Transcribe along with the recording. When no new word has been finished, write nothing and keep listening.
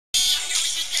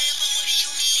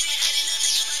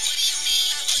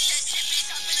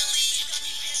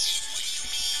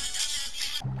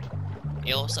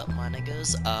Yo, what's up, my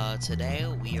niggas? Today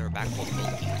we are back with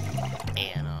Milky,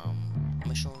 and let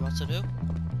me show you what to do.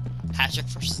 Hattrick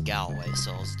versus Galloway,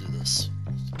 so let's do this.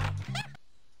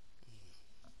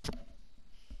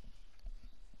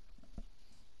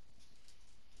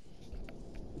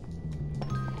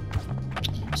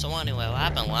 So anyway, what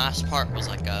happened last part was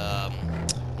like,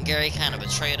 Gary kind of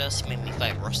betrayed us, made me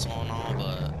fight Russell and all,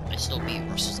 but I still beat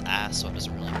Russell's ass, so it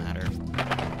doesn't really matter.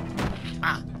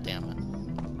 Ah, damn it.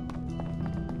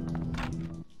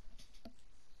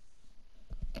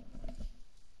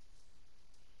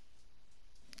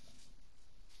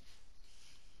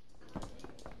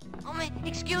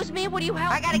 Excuse me, would you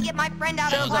help? I gotta get my friend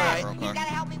out of class. Right. He's gotta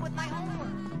help me with my homework.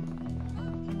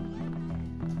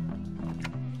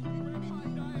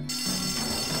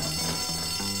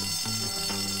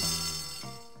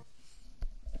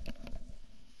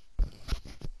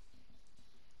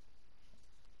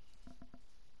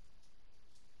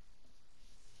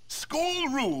 School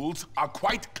rules are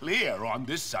quite clear on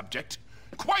this subject.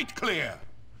 Quite clear.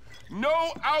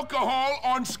 No alcohol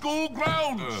on school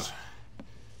grounds.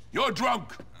 You're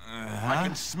drunk. I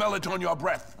can smell it on your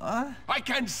breath. I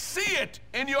can see it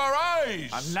in your eyes.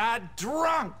 I'm not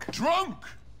drunk. Drunk?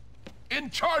 In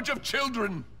charge of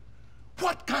children?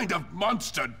 What kind of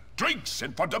monster drinks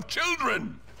in front of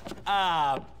children?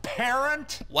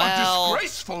 Parent? Well, A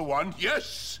disgraceful one,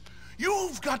 yes.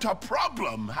 You've got a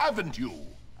problem, haven't you?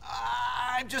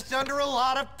 I'm just under a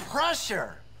lot of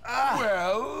pressure.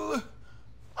 Well,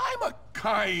 I'm a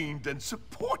kind and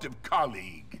supportive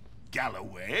colleague,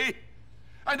 Galloway.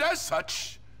 And as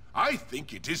such, I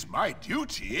think it is my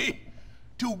duty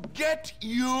to get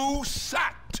you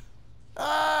sacked.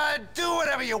 Do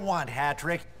whatever you want,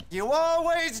 Hattrick. You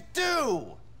always do.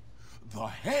 The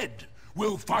head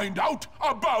will find out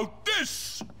about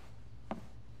this.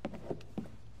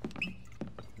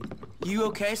 You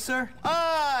okay, sir?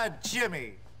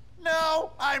 Jimmy.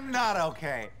 No, I'm not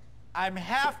okay. I'm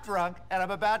half drunk and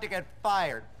I'm about to get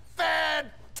fired.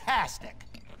 Fantastic.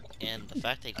 and the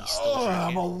fact that he's still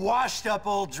I'm a drinking. washed up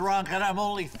old drunk and I'm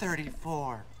only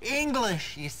 34.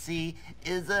 English, you see,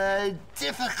 is a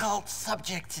difficult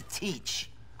subject to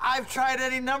teach. I've tried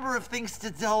any number of things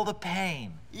to dull the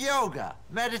pain. Yoga,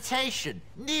 meditation,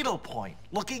 needlepoint,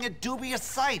 looking at dubious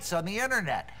sites on the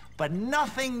internet. But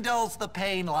nothing dulls the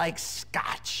pain like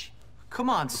scotch.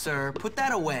 Come on, sir. Put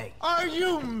that away. Are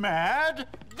you mad?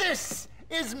 This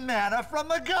is manna from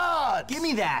the gods! Give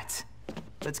me that.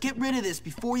 Let's get rid of this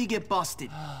before you get busted.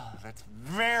 That's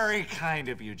very kind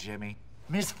of you, Jimmy.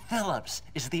 Miss Phillips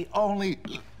is the only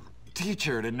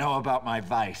teacher to know about my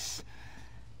vice.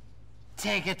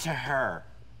 Take it to her.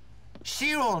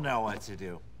 She will know what to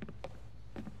do.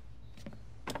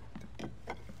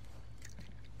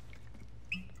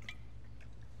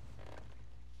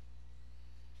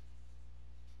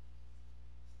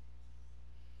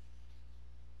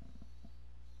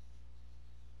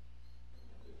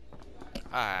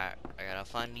 Alright, I gotta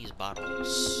find these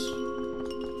bottles.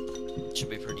 Should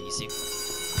be pretty easy. It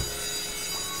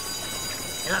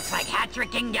looks like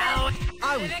Hattrick can go.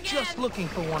 I was just looking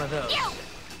for one of those. You! What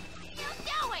are you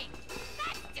doing?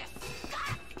 That's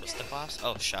disgusting! What's the boss?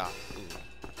 Oh, shop. Ooh.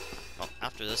 Well,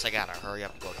 after this, I gotta hurry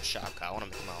up and go to shop. I wanna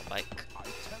make my own bike. I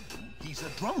tell you, he's a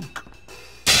drunk.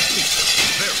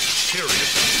 He's very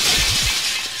serious.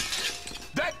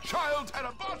 That child had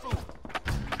a bottle.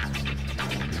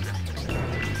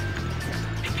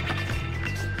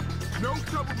 No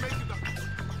trouble making the...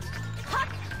 Cut!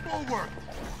 Forward!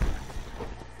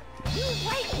 You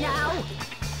wait now!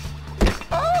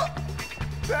 Ah!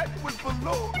 That was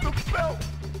below the belt!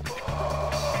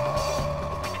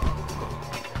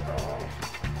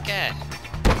 Okay.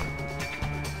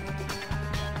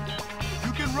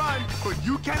 You can run, but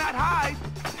you cannot hide!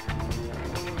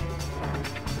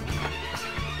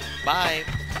 Bye.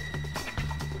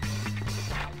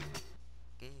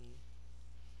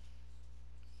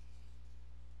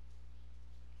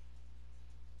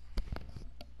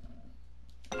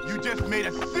 You just made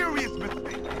a serious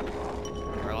mistake!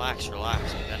 Relax, relax.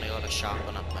 I'm gonna go to shop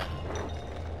when I'm done.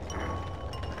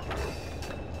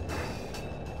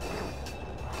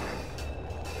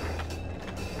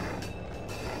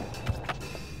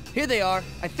 Here they are.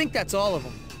 I think that's all of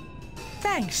them.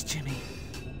 Thanks, Jimmy.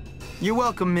 You're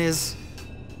welcome, Ms.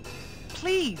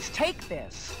 Please take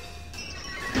this.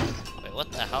 Wait,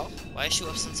 what the hell? Why is she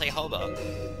with Sensei Hobo?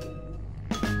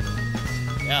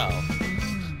 Yo.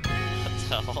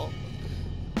 What the hell?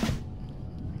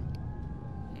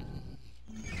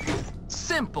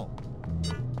 Simple.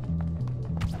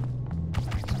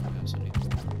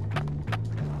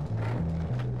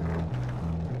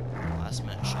 Last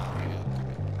minute shopping.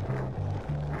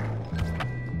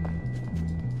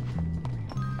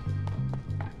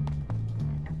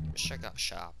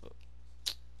 shop.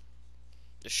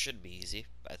 This should be easy,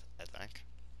 I think.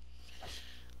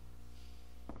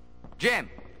 Jim,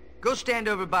 go stand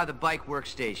over by the bike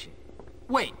workstation.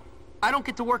 Wait, I don't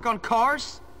get to work on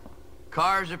cars?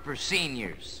 Cars are for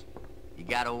seniors. You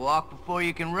gotta walk before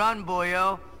you can run,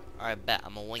 boyo. Alright, bet.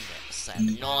 I'm gonna wing it, 'cause I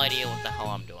have no idea what the hell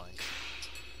I'm doing.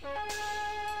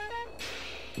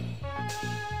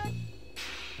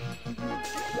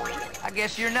 I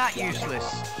guess you're not useless.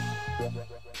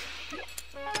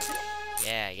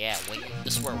 Yeah, wing.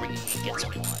 This is where winging gets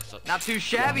me in life. Not too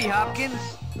shabby,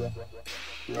 Hopkins.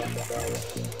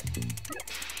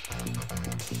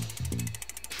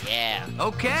 Yeah.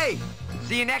 Okay.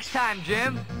 See you next time,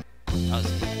 Jim. That was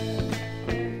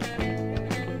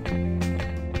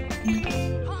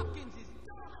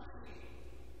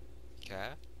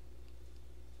okay.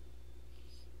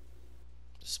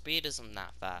 The speed isn't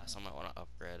that fast. I might want to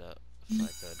upgrade it if I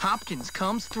could. Hopkins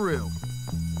comes through.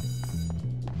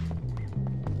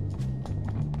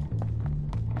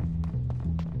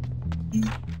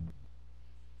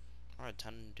 Alright,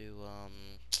 time to do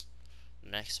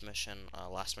next mission,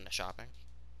 last minute shopping.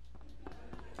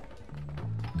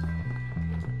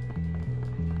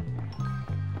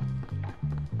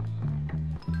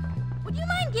 Would you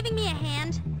mind giving me a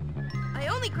hand? I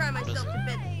only cry myself to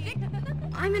bed.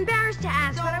 I'm embarrassed to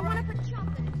ask, but I want to put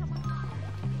chocolate in someone's mouth.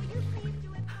 Will you please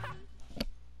do it for me?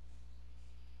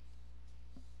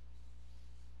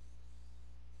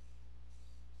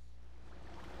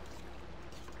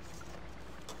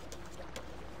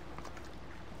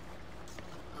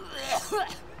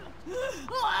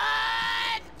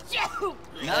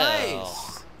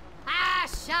 Nice. Ah,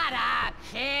 shut up,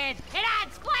 kid. It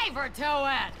adds flavor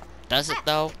to it. Does it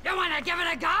though? You wanna give it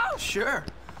a go? Sure.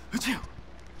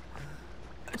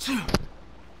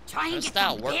 Try and Does get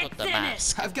that some work bits with the in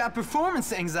mask? I've got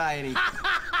performance anxiety.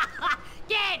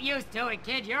 Get used to it,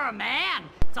 kid. You're a man.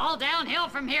 It's all downhill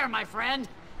from here, my friend.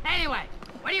 Anyway,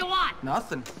 what do you want?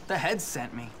 Nothing. The head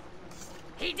sent me.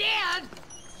 He did?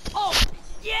 Oh,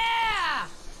 yeah!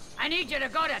 I need you to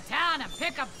go to town and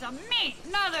pick up some meat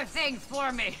and other things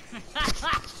for me.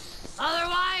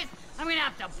 Otherwise, I'm gonna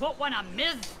have to put one of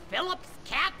Ms. Phillips'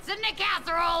 cats in the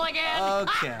casserole again.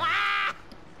 Okay.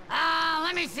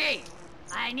 Let me see.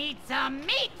 I need some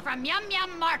meat from Yum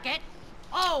Yum Market.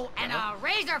 Oh, and a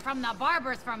razor from the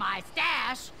barber's for my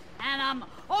stash. And,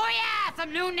 oh yeah,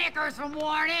 some new knickers from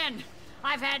Worn In.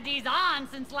 I've had these on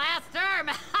since last term.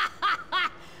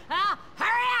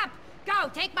 Hurry up! Go,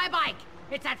 take my bike.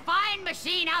 It's that fine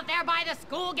machine out there by the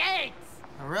school gates.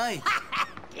 All right.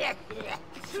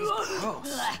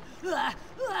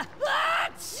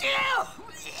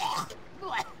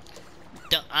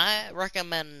 I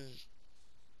recommend...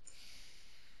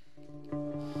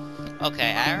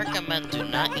 Okay, I recommend do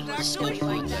not eat the school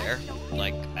food there.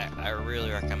 Like, I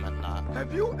really recommend not.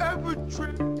 Have you ever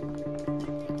tripped?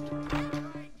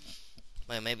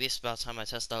 Wait, maybe it's about time I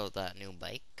test out that new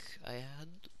bike I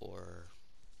had, or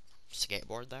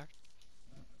skateboard there.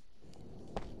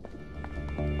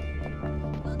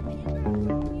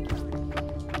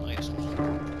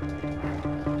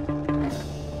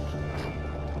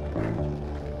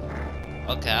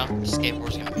 Okay,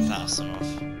 skateboard's gonna be fast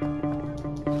enough.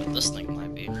 But this thing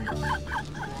might be.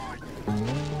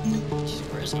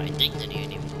 Where's my dignity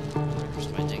anymore? Where's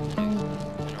my dignity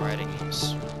in riding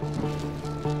this?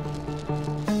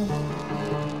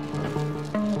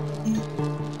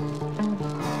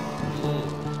 Ooh.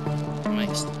 I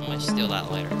might steal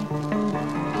that later.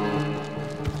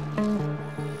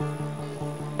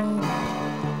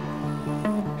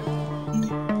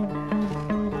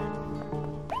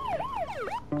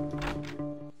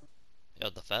 Yo,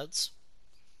 the feds?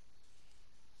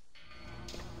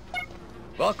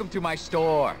 Welcome to my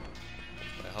store.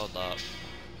 Wait, hold up.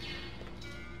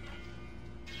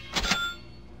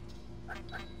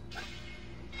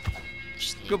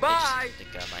 Goodbye. I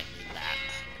think I might need that.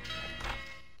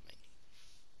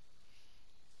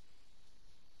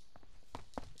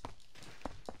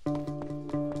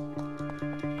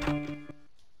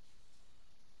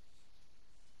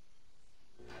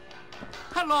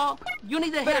 Hello. You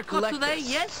need a haircut collect today, this.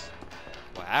 yes?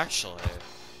 Well, actually,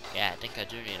 yeah, I think I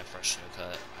do need a fresh new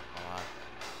cut. Hold on.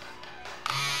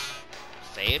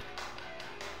 Fade?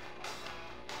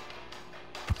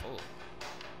 Oh.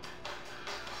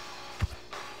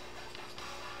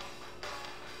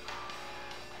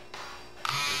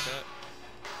 Recut.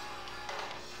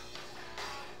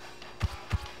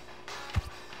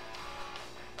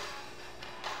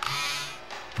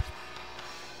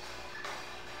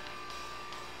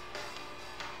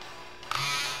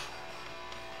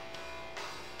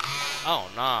 Oh,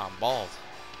 nah, I'm bald.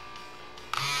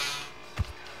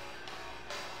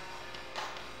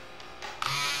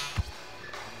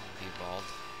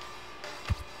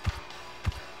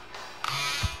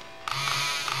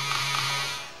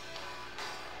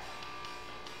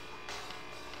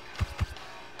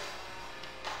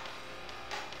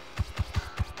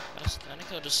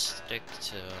 think I'll just stick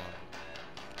to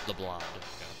the blonde.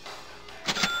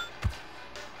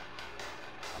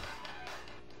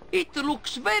 It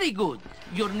looks very good,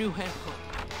 your new haircut.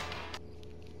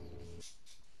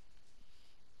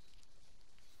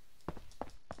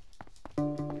 I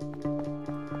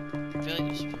feel like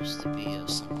there's supposed to be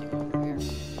something over here.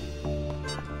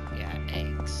 Yeah,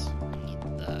 eggs. I need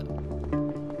that.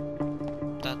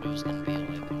 Thought there was gonna be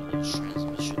like one of those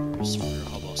transmitters for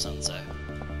Hobo Sensei.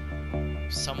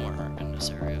 Somewhere in this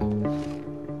area.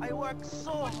 I work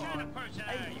so hard.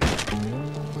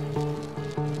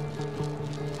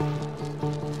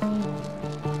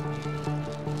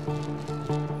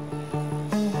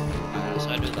 So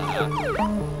I do that.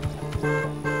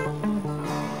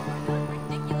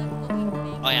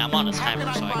 Oh yeah, I'm on a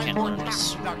timer, so I can't learn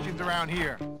this. Productions around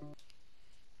here.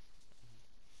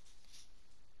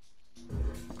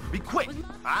 Be quick,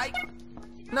 alright?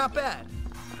 Not bad.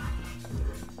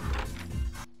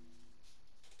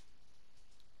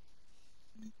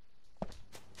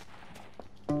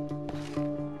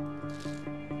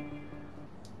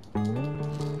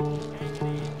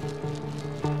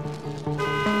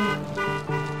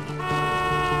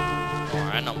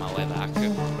 I know my way back.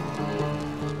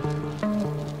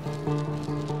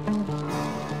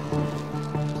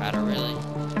 I don't really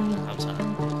have time to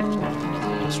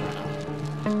do this right now.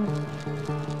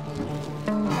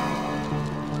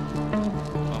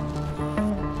 Oh.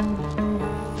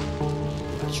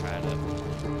 I tried it.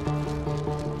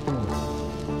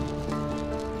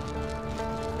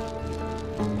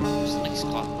 This next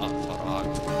clock up for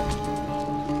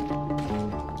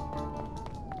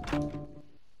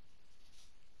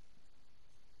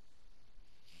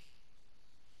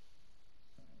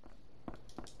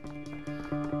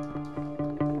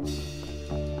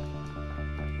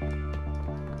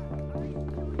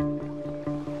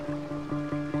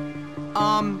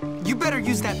You better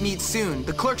use that meat soon.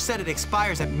 The clerk said it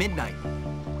expires at midnight.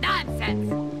 Nonsense!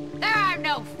 There are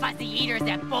no fuzzy eaters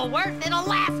at Bullworth. It'll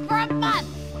last for a month.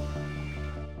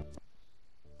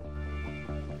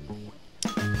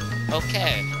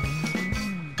 Okay.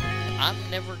 I'm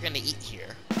never gonna eat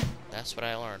here. That's what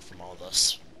I learned from all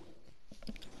this.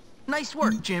 Nice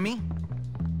work, Jimmy.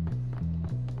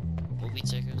 Movie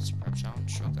tickets, prep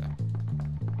challenge, okay.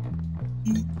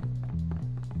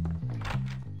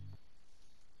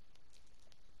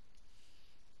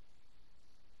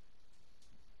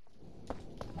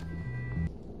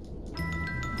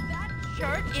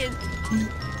 Shirt is.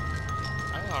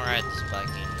 I'm gonna ride this bike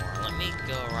anymore. Let me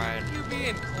go ride You be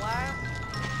in class?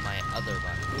 my other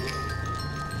bike.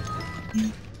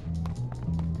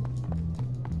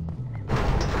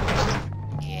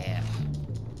 Yeah.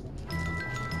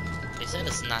 They said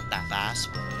it's not that fast,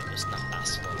 but it's not that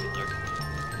slow either.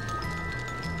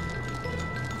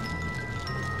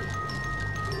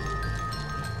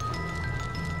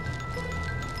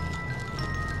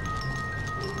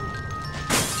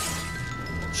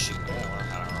 Shoot more.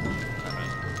 I don't know.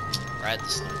 Ride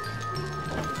this thing.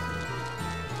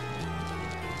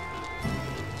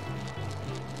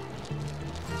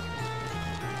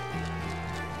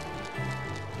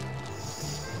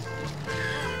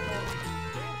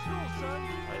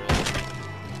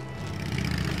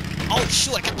 Oh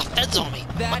shoot, I got the feds on me.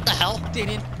 What the hell?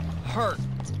 Didn't hurt.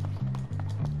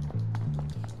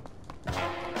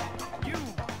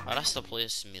 Oh, that's the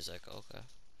police music, okay.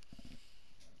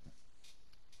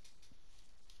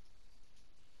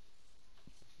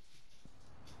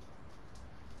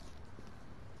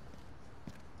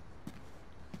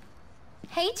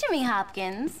 Hey, Jimmy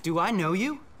Hopkins. Do I know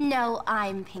you? No,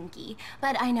 I'm Pinky,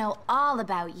 but I know all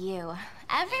about you.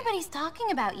 Everybody's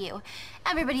talking about you.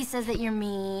 Everybody says that you're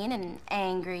mean and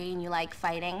angry and you like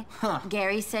fighting. Huh.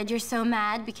 Gary said you're so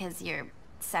mad because you're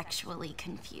sexually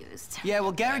confused. Yeah,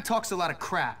 well, Gary talks a lot of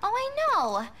crap. Oh, I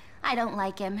know. I don't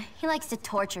like him. He likes to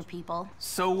torture people.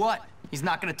 So what? He's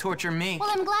not gonna torture me. Well,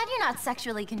 I'm glad you're not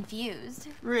sexually confused.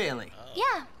 Really?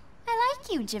 Yeah, I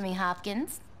like you, Jimmy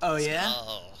Hopkins. Oh, yeah?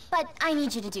 Oh. But I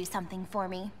need you to do something for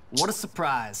me. What a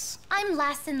surprise. I'm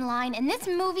last in line, and this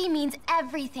movie means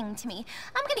everything to me.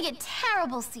 I'm gonna get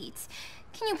terrible seats.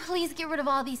 Can you please get rid of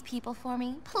all these people for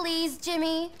me? Please,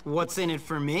 Jimmy? What's in it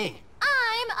for me?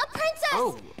 I'm a princess!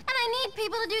 Oh. And I need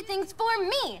people to do things for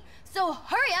me. So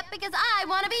hurry up, because I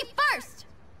want to be first!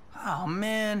 Oh,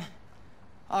 man.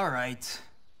 All right.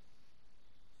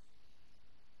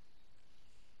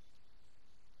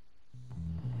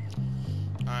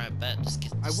 Alright, bet. Just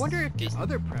get I wonder if the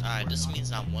other prep. Alright, this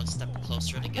means I'm one step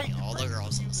closer to getting all the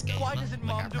girls in this game. Why doesn't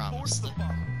like I Mom divorce promised. the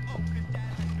fuck? Oh, 'cause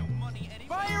Dad has no money anyway.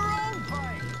 Buy your own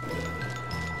bike.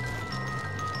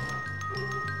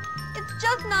 It's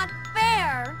just not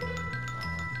fair.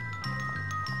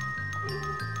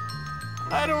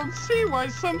 I don't see why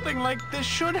something like this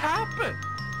should happen.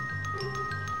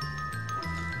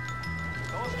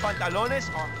 Those pantalones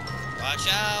are... Watch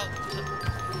out!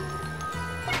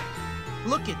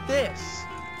 Look at this.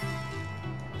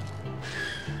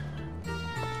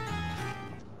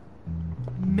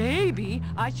 Maybe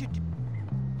I should...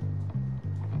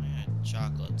 I had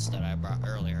chocolates that I brought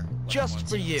earlier. Just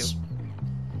for you.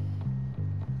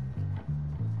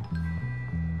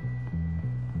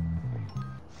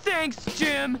 Thanks,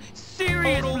 Jim.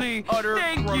 Seriously, Total, utter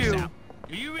thank gross you. out.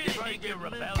 Do you really think you're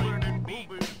rebelling and me?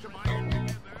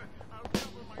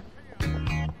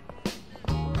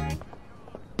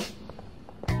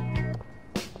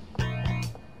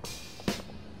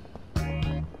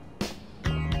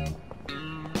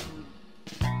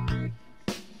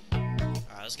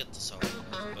 Alright, let's get this over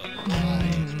with.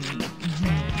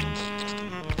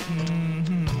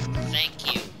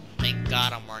 Thank you. Thank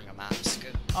God I'm wearing a mask.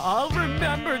 I'll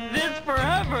remember this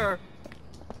forever.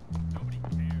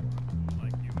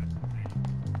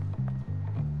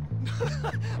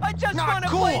 I just want to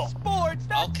play sports.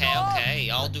 That's all. Okay,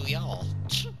 y'all do y'all.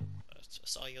 I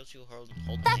saw you two hold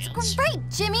That's hands. great,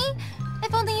 Jimmy!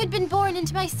 If only you'd been born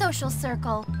into my social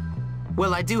circle.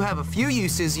 Well, I do have a few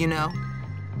uses, you know.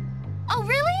 Oh,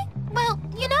 really? Well,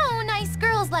 you know, nice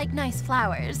girls like nice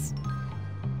flowers.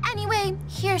 Anyway,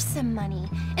 here's some money.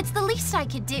 It's the least I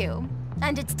could do.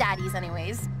 And it's Daddy's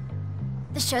anyways.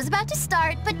 The show's about to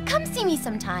start, but come see me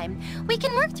sometime. We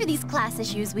can work through these class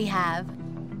issues we have.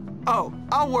 Oh,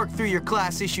 I'll work through your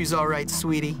class issues all right,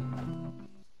 sweetie.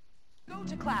 Go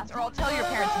to class, or I'll tell your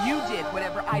parents you did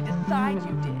whatever I decide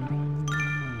you did.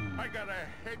 I gotta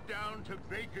head down to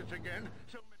Baker's again.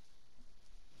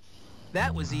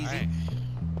 That was easy. Right.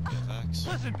 Facts.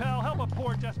 Listen, pal, help a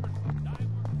poor desperate...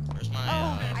 Where's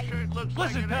my,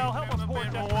 Listen, pal, help a poor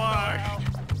desperate... pal.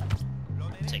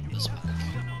 take this back.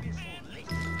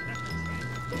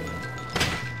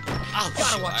 Oh, Gotta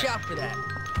shoot, watch out for that.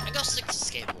 I got stick to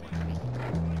skateboard.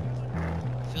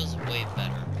 Feels way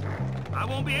better. I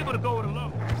won't be able to go it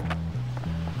alone.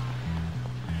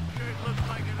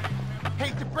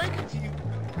 Hate to break it to you.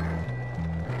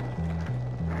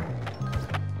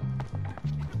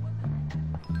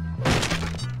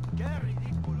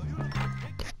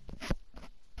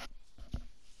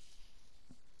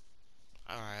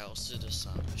 Alright, let's do this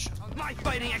mission. My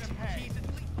fighting expertise.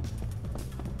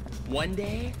 One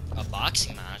day? A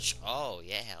boxing match? Oh,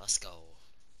 yeah, let's go.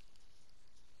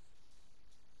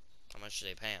 How much are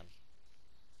they paying?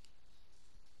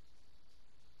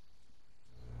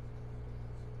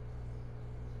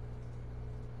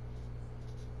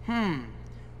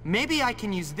 Maybe I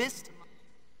can use this.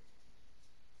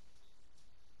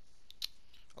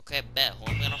 Okay, bet. Who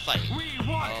I'm gonna fight? We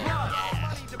want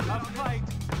yeah. a fight.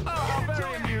 Oh,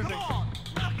 very amusing.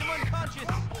 Knock him unconscious.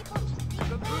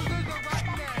 The bruisers are right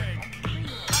there.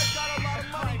 I've got a lot of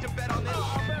money to bet on this.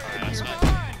 Alright, let's go.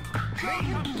 Make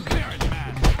him spirit,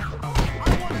 man. I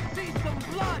want to see some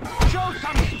blood. Show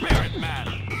some spirit, man.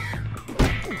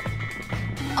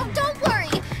 Oh, don't worry.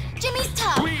 Jimmy's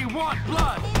tough. We want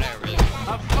blood. Yeah, really.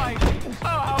 A fight. Oh,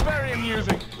 how very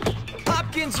amusing.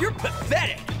 Hopkins, you're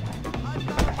pathetic.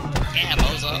 Yeah,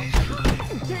 bozo.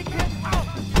 Take him out.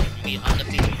 Be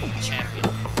undefeated champion.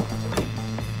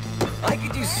 I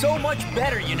could do so much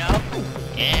better, you know.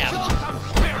 Yeah, Show I'm some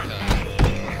spirit.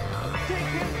 Take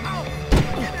him out.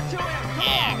 Get it to him. Come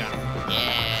yeah, I on. got him.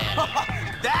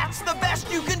 Yeah. That's the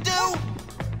best you can do?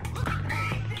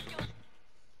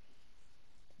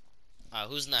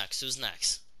 Who's next? Who's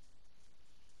next?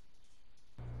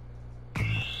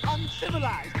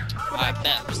 Uncivilized. I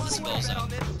bet who's this bozo?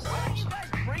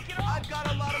 I've got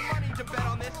a lot of money to bet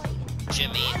on this.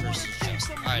 Jimmy versus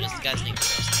Justin. Alright, this guy's name is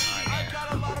Justin. Alright,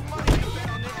 Got a lot of money to bet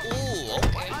on this. ooh,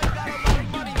 okay. I've got a lot of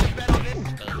money to bet on this.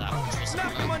 Better that one, Tristan.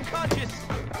 Knock him unconscious.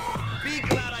 Be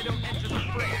glad I don't enter the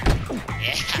fray.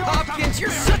 Yeah. Hopkins, you're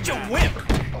such a wimp.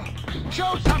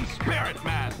 Show some spirit,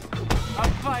 man. A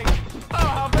fight. Oh,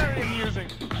 how very amusing.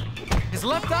 His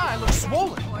left eye looks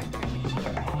swollen.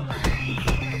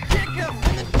 Kick him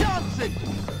in the Johnson.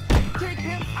 Take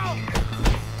him out.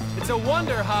 It's a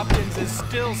wonder Hopkins is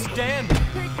still standing.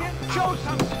 Take him. Show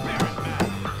some spirit, man.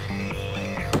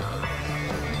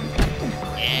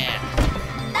 Yeah.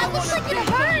 That looks like it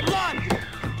hurt. Blood.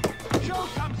 Show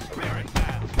some spirit,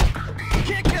 man.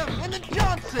 Kick him in the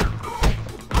Johnson.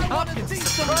 I want to see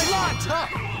some blood.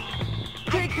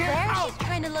 Take him out. She's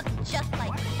trying to look just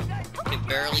like me. You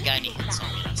barely got any hits on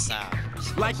me, that's sad.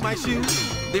 Like my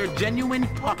shoes, they're genuine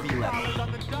puppy leather.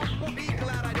 Be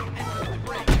glad I don't enter the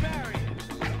fray.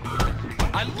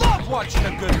 I love watching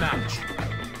a good match.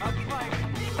 A fight.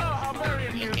 Oh, how very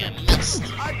You amusing. get missed.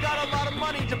 I've got a lot of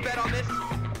money to bet on this?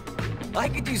 I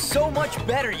could do so much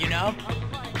better, you know?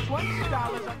 $20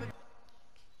 on the...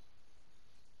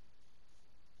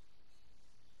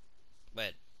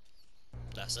 Wait.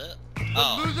 That's it?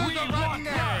 The losers are rotten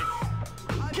eggs.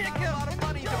 Kick him. A lot of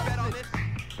money to bet on this.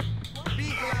 Be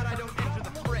glad I don't enter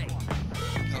the fray.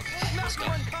 Okay, let's go.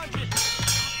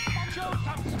 Show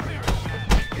some spirit.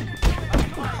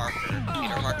 Parker.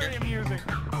 Peter Parker. Very amusing.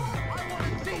 I want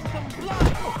to see some blood.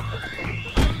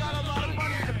 I've got a lot of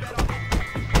money to bet on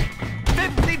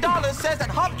this. $50 says that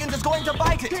Hopkins is going to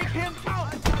bite it. Kick him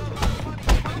out.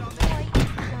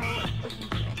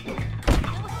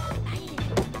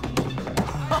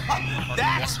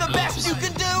 That's the best you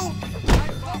can do?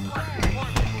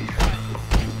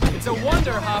 It's a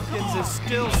wonder Hopkins is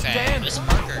still Okay, standing. this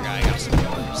Parker guy got some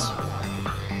moves.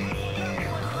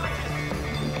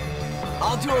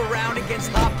 I'll do a round against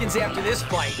Hopkins after this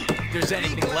fight, if there's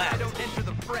anything left. Don't enter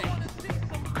the fray.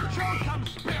 Show some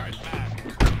spirit, man.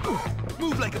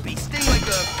 Move like a bee, sting like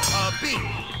a bee.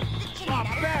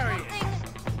 Barbarian.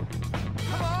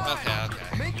 Okay.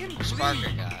 This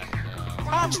Parker guy.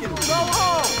 Hopkins, go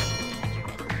home!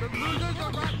 The losers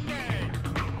are rotten eggs.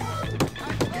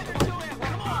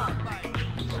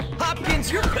 Hopkins,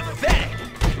 you're pathetic.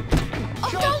 Oh,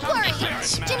 don't worry.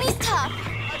 Jimmy's tough.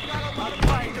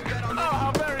 Oh,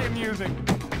 how very amusing.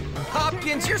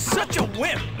 Hopkins, you're such a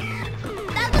wimp.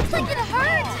 That looks like it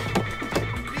hurt.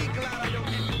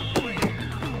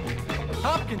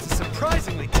 Hopkins is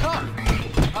surprisingly tough.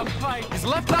 A fight. His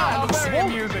left eye looks very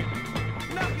swollen. amusing.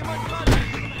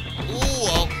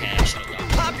 Ooh, okay, I should've done.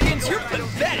 Hopkins, you're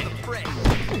pathetic.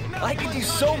 I could do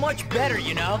so much better,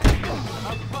 you know?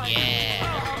 Yeah.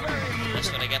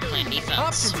 That's what I get playing defense.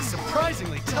 Hopkins is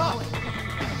surprisingly tough.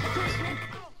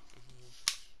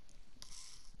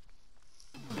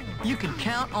 You can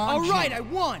count on All right, I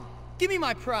won. Give me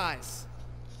my prize.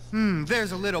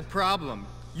 There's a little problem.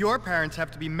 Your parents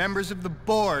have to be members of the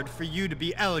board for you to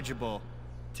be eligible.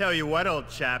 Tell you what, old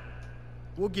chap.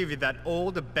 We'll give you that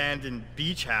old abandoned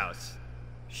beach house.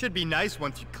 Should be nice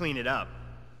once you clean it up.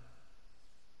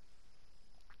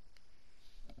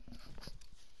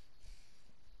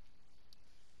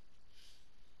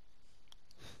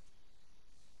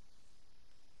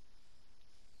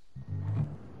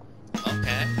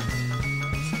 Okay.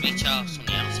 Beach house on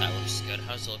the outside looks good.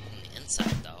 How's it look on the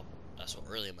inside, though? That's what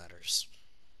really matters.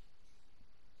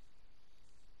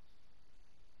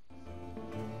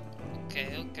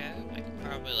 Okay. I can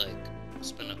probably, like,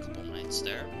 spend a couple nights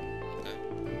there. Okay.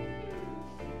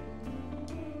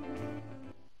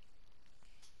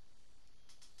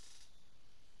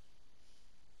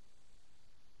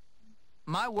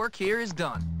 My work here is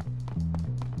done.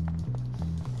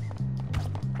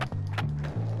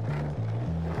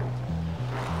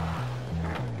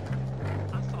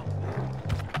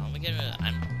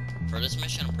 For this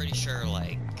mission, I'm pretty sure,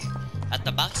 like, at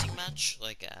the boxing match,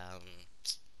 like,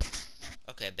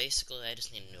 okay, basically, I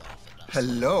just need a new outfit.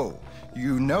 Hello.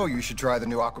 You know you should try the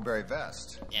new Aquaberry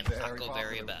vest. Yeah,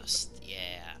 Aquaberry vest. Yeah,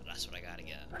 that's what I gotta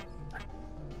get.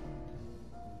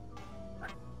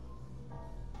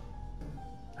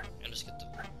 And just get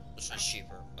this is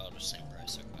cheaper, about the same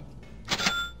price,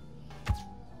 okay.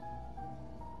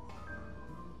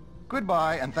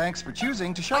 Goodbye, and thanks for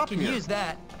choosing to shop I can here. use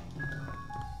that.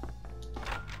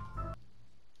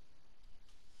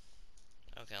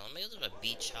 Okay, let me go to the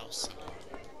beach house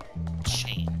and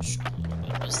change a little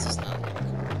bit. This does not look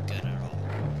good at all.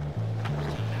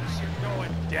 You're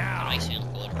going down. It makes me look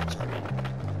a little retarded.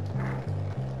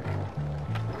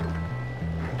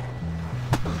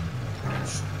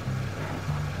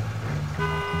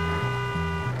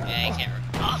 Yeah, you can't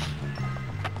run.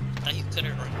 I thought you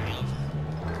couldn't run me over.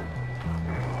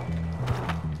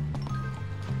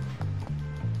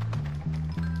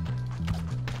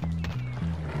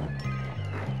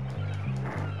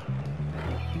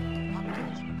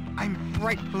 I'm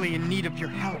frightfully in need of your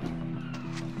help.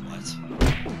 What?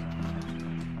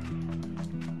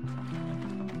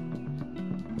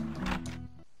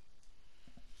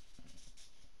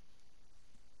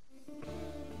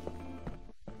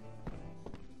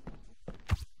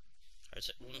 Alright,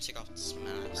 so let me take off this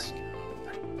mask.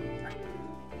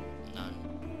 None.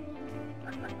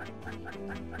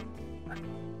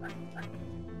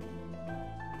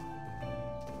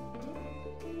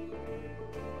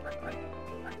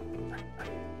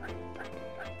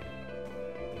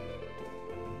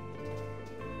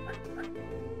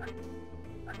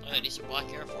 Oh, these are black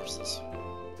Air Forces.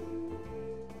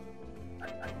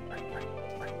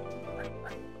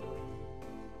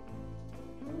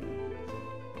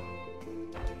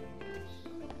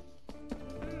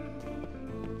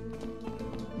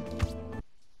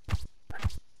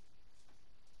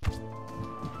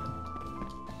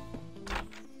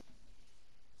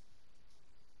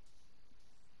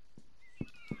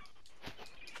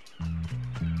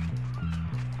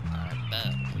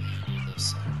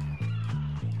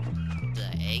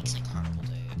 eggs and carnival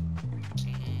day.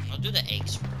 I'll do the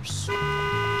eggs first. Then.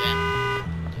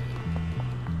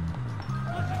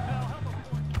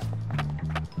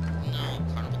 No,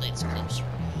 carnival date's closer.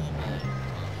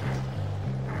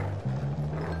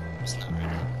 It's not ready.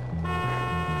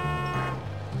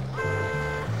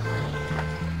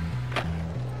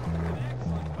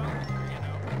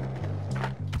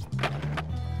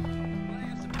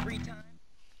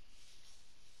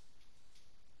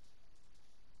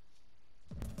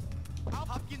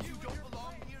 Hopkins, you don't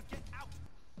belong here. Get out.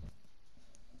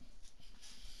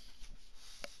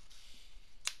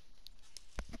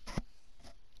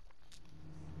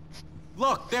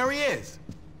 Look, there he is.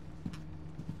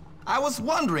 I was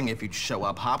wondering if you'd show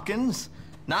up, Hopkins.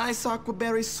 Nice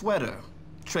aquaberry sweater.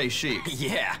 Très chic.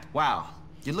 Yeah. Wow.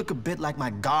 You look a bit like my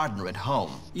gardener at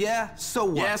home. Yeah? So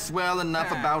what? Yes, well,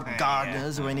 enough about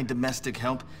gardeners or any domestic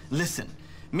help. Listen,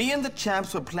 me and the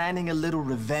chaps were planning a little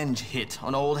revenge hit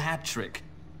on old Hat-Trick.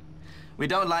 We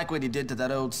don't like what he did to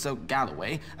that old Soak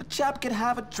Galloway. A chap can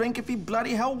have a drink if he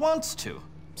bloody hell wants to.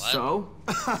 What? So?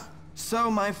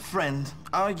 So, my friend,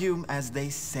 are you, as they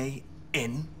say,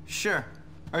 in? Sure.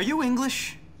 Are you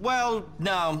English? Well,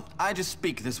 no. I just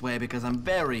speak this way because I'm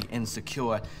very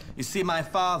insecure. You see, my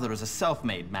father is a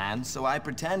self-made man, so I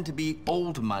pretend to be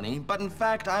old money, but in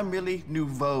fact, I'm really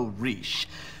nouveau riche.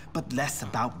 But less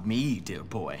about me, dear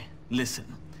boy.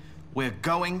 Listen, we're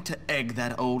going to egg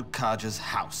that old codger's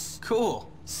house. Cool.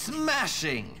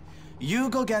 Smashing! You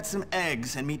go get some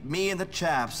eggs and meet me and the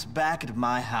chaps back at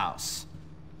my house.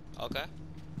 Okay.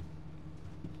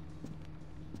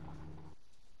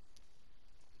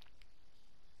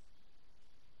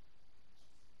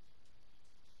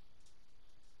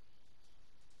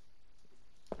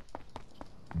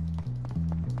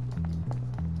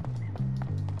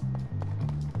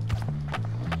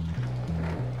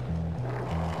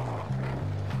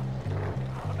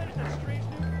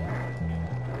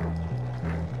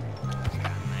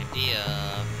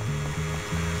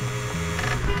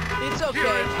 It's okay,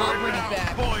 I'll bring it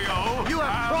back. Boyo. You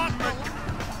have crossed the...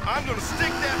 I'm gonna stick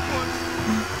that foot.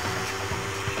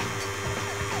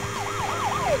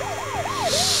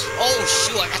 Oh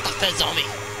shoot, I got the feds on me.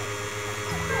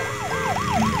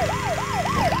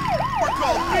 We're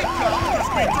called big cops because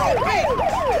we throw beat.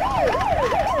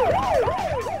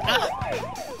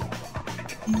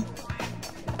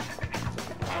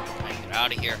 Get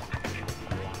out of here.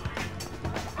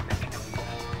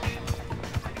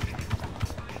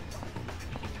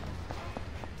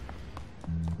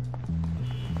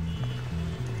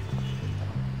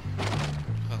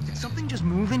 Did something just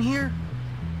move in here?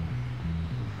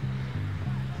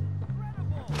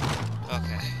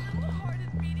 Okay.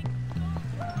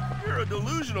 You're a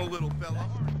delusional little fella.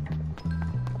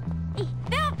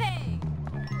 Filthy!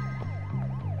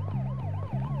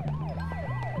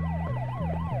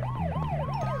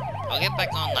 I'll get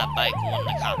back on that bike when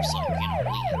the cops, like, you know,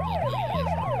 leave. But let me wait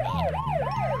for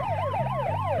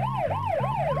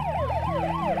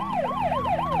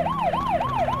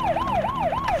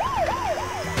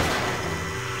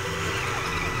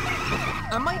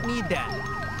I might need that.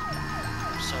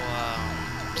 So,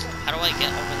 how do I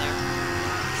get over there?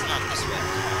 It's not this way.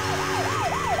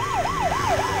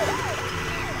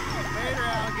 Later,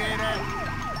 alligator.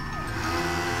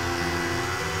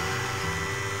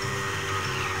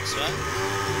 This way?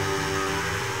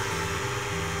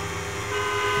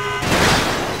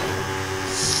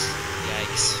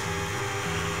 Yikes.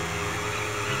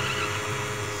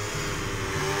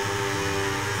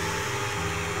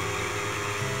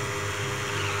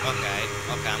 Okay,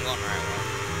 I'm going the right way.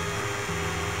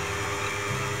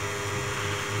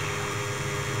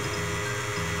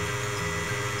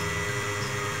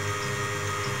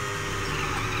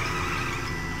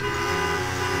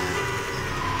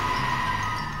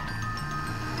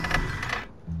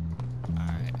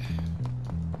 Alright.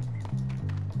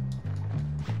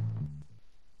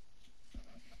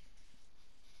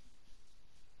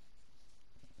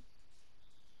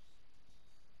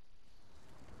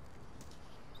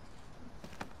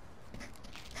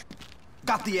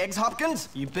 Got the eggs, Hopkins?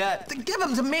 You bet. Then give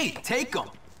them to me. Take them.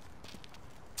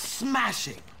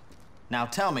 Smashing. Now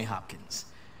tell me, Hopkins,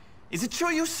 is it true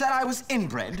you said I was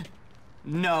inbred?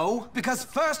 No. Because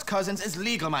first cousins is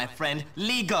legal, my friend.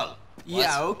 Legal.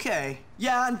 Yeah, okay.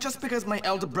 Yeah, and just because my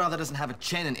elder brother doesn't have a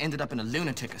chin and ended up in a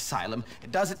lunatic asylum,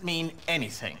 it doesn't mean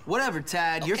anything. Whatever,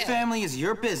 Tad. Your family is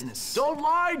your business. Don't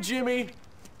lie, Jimmy.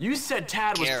 You said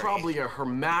Tad was Gary. probably a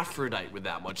hermaphrodite with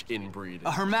that much inbreeding.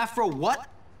 A hermaphro what?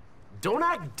 Don't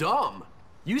act dumb.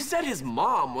 You said his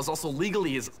mom was also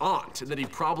legally his aunt and that he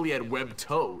probably had webbed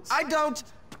toes. I don't...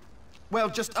 Well,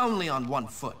 just only on one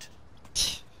foot.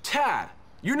 Tad,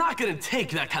 You're not gonna take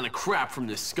that kind of crap from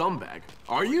this scumbag,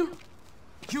 are you?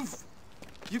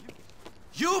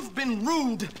 You've been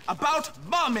rude about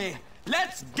Mommy.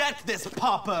 Let's get this,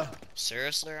 Papa.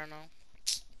 Seriously or no?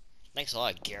 Thanks a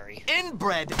lot, Gary.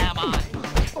 Inbred am I.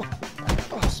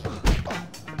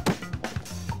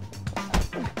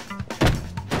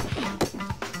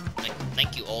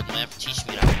 Thank you, old man, for teaching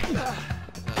me that.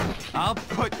 I'll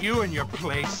put you in your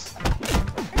place.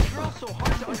 This girl's so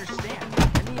hard to understand.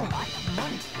 I mean, I have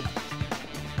money.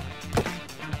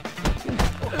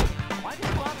 Why does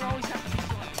father always have to be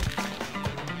so...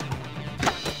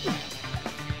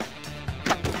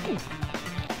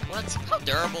 What? How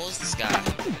durable is this guy?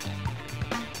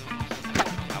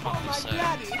 Oh, my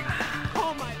daddy!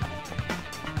 Oh, my...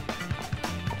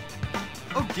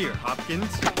 Oh dear,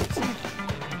 Hopkins.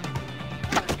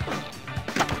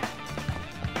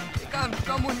 I'm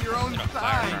someone your own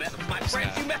size. You mess with my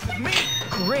friends, you mess with me.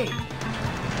 Great.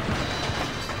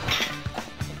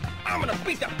 I'm gonna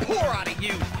beat the poor out of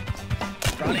you.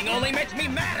 Running only makes me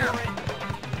madder.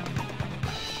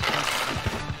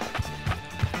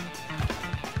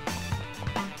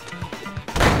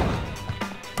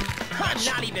 I'm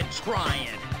not even trying.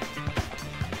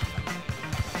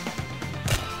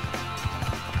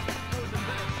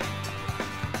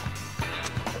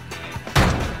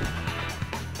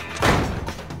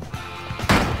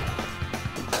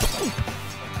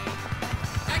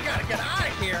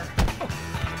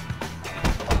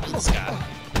 This guy.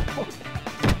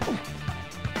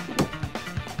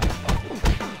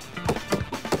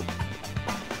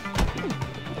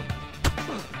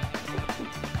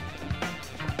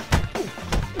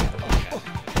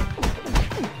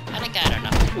 I think I don't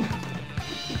know.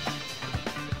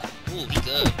 Ooh, he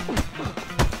good.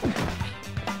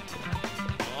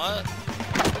 What?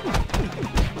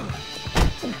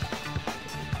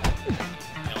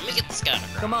 Yeah, let me get this guy on the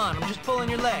ground. Come on, I'm just pulling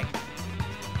your leg.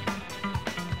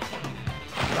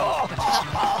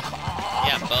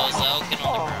 Yeah, bozo, get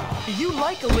on the ground. You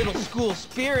like a little school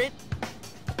spirit.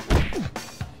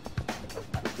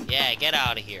 Yeah, get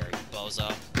out of here, you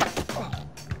bozo.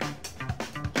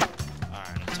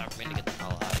 Alright, it's time for me to get the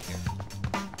hell out of here.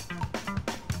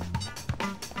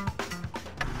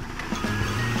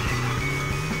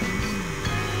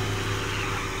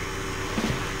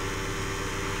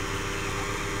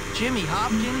 Jimmy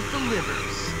Hopkins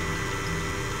delivers.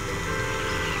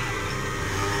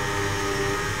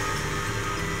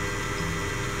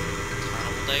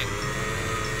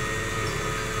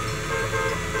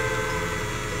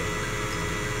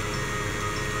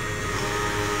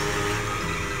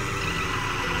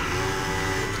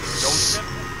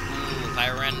 If I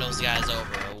ran those guys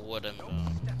over, it would have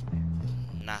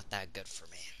not that good for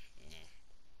me.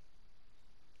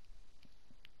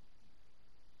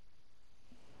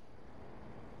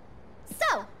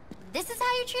 So, this is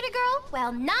how you treat a girl?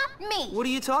 Well, not me. What are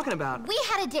you talking about? We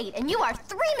had a date, and you are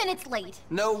 3 minutes late.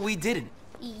 No, we didn't.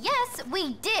 Yes,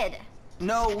 we did.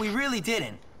 No, we really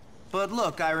didn't. But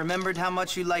look, I remembered how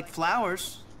much you like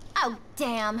flowers. Oh,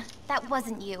 damn. That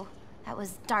wasn't you. That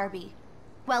was Darby.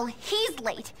 Well, he's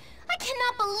late. I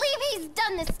cannot believe he's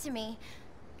done this to me.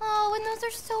 Oh, and those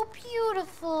are so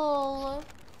beautiful.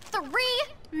 3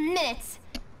 minutes.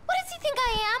 What does he think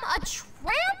I am, a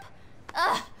tramp?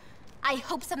 Ugh. I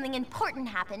hope something important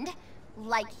happened.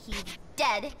 Like he's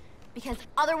dead. Because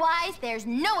otherwise, there's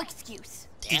no excuse.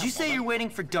 Did you say you're waiting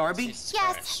for Darby?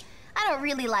 Yes. I don't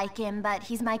really like him, but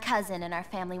he's my cousin and our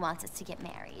family wants us to get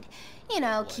married. You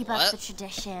know, keep up the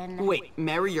tradition. Wait,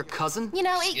 marry your cousin? You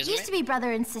know, it used to be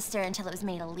brother and sister until it was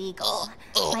made illegal.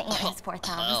 My aunt has 4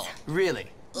 thumbs.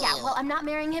 Really? Yeah, well, I'm not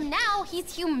marrying him now.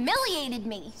 He's humiliated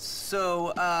me.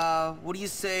 So, what do you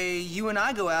say you and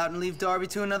I go out and leave Darby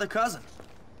to another cousin?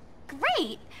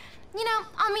 Great. You know,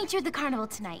 I'll meet you at the carnival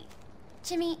tonight.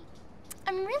 Jimmy,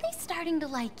 I'm really starting to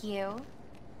like you.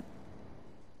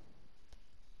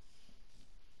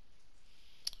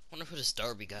 I wonder who this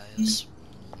Darby guy is.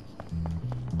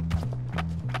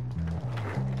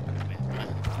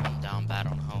 I'm down bad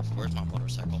on health. Where's my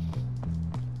motorcycle?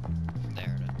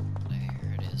 There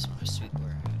it is. My sweet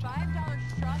word.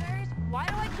 $5 strawberries? Why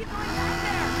do I keep going back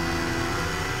there?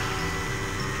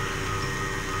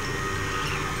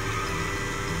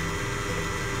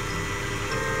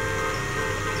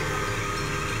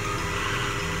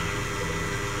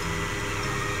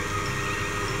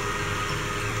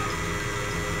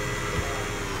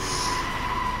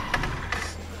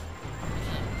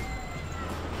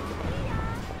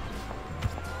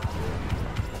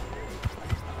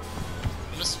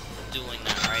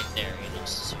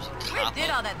 Where did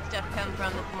all that stuff come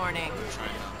from this morning? I'm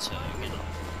trying not to, you know.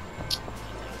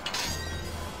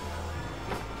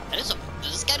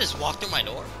 This walk through my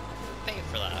door? Pay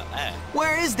for that. Hey.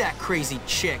 Where is that crazy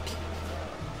chick?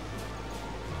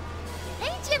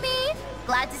 Hey, Jimmy!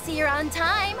 Glad to see you're on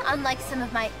time, unlike some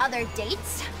of my other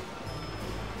dates.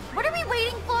 What are we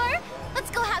waiting for?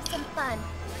 Let's go have some fun.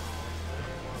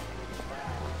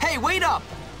 Hey, wait up!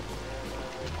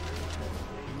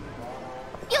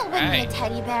 You'll win me a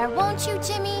teddy bear, won't you,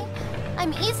 Jimmy?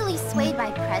 I'm easily swayed by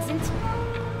presents.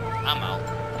 I'm out.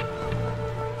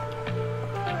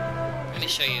 Let me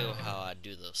show you how I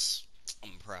do this.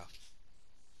 I'm pro.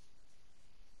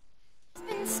 I've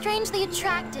been strangely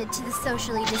attracted to the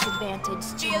socially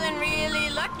disadvantaged. Feeling really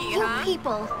lucky, you huh?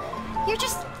 people, you're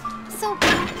just so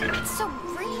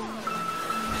real.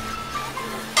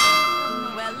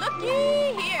 Well,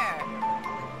 looky here.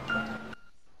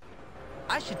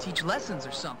 I should teach lessons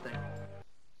or something.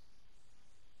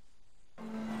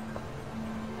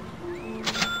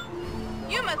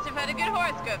 You must have had a good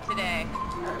horoscope today.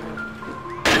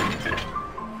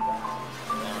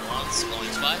 Going once, going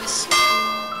twice.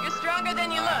 You're stronger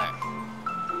than you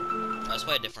look. Let's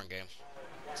play a different game.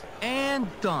 And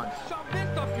done. Shove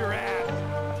this up your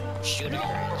ass. Shooting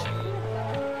range.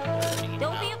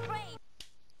 Don't be afraid.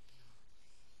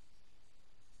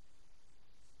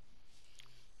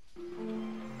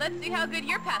 Let's see how good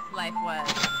your past life was.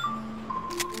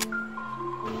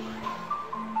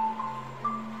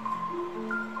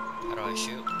 How do I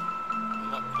shoot?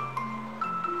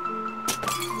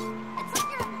 It's like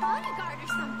you're a bodyguard or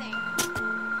something.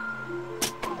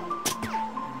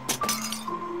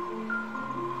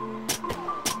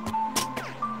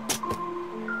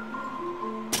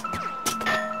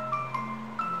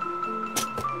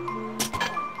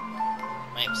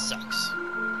 My aim sucks.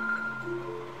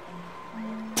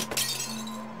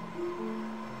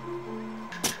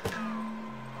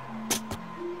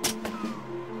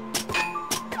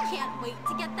 Can't wait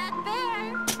to get that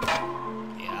bear.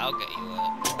 Yeah, I'll get you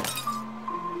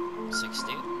at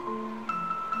 60.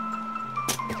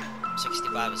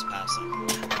 65 is passing.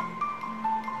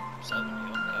 70,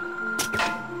 okay.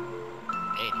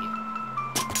 80.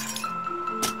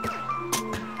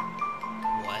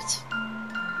 What?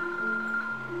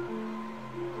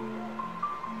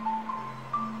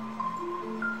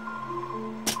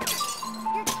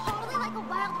 You're totally like a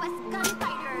Wild West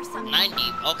gunfighter or something. 90.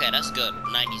 Okay, that's good.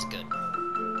 90's good.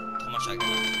 How much I got?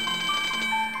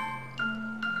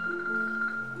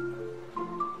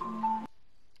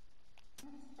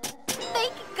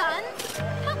 Fake guns?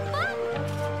 How fun!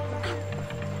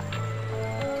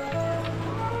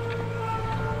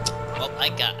 Well, I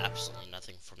got absolutely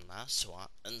nothing from that, so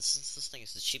and since this thing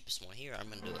is the cheapest one here, I'm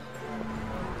gonna do it.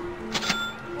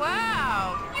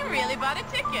 Wow, you really bought a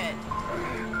ticket.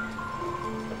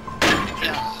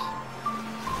 Yeah.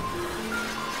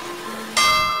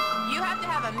 You have to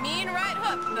have a mean right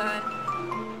hook, son.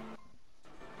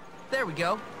 There we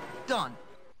go. Done.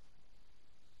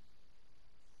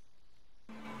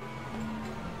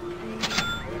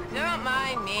 Don't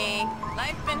mind me.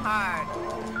 Life's been hard.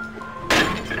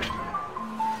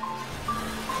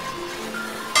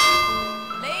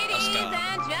 Ladies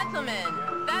and gentlemen,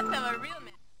 that's how a real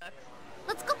man looks.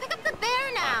 Let's go pick up the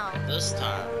bear now. This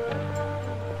time.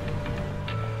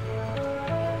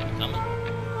 Coming.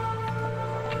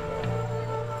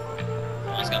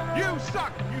 Let's go. You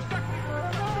suck! You suck!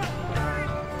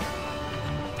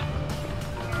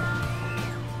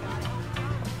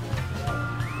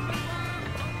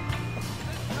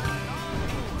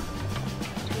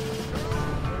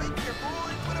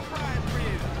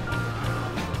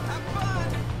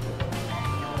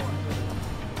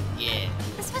 Yeah.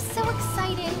 This was so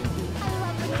exciting. I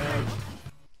love it.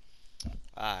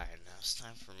 Alright, now it's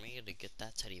time for me to get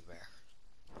that teddy bear.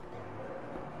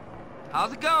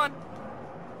 How's it going?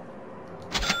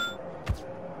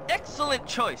 Excellent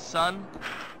choice, son.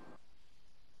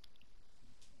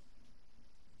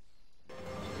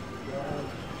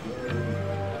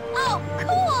 Oh,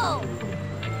 cool!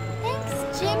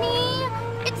 Thanks, Jimmy.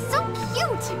 It's so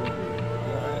cute.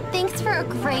 Thanks for a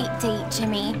great date,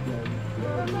 Jimmy.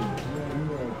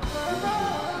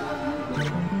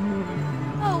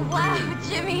 Oh, wow,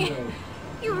 Jimmy.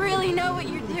 You really know what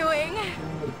you're doing.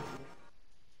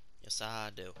 Yes,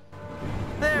 I do.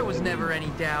 There was never any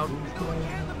doubt.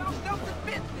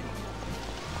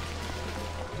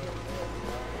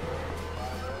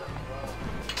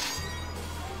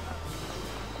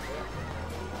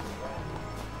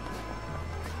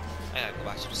 I gotta go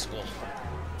back to the school.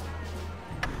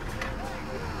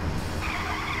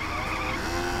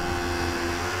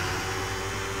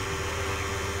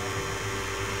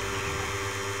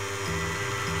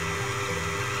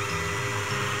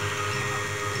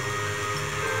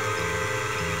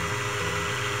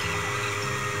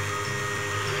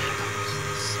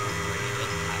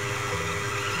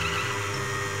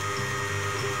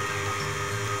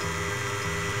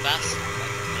 fast enough, I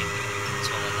can make it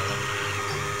until like 11.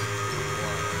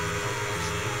 Or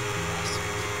actually faster.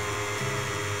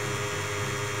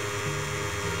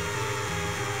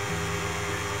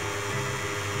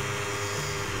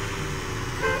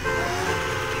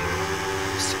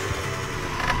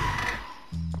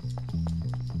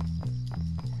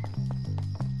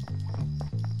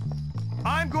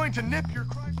 I'm going to nip your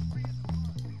crime.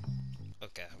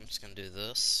 Okay, I'm just gonna do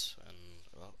this, and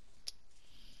well.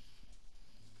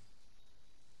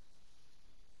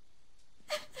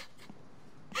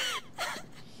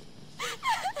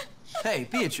 Hey,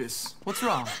 Beatrice, what's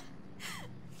wrong?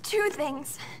 Two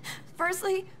things.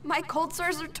 Firstly, my cold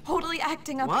sores are totally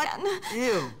acting up again.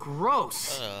 Ew,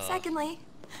 gross. Secondly,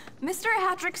 Mr.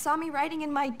 Hattrick saw me writing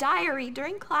in my diary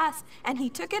during class, and he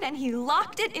took it and he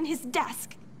locked it in his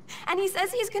desk. And he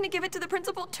says he's gonna give it to the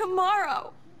principal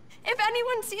tomorrow. If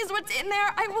anyone sees what's in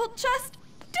there, I will just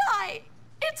die.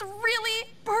 It's really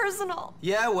personal.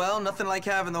 Yeah, well, nothing like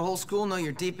having the whole school know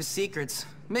your deepest secrets.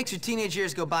 Makes your teenage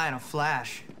years go by in a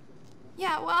flash.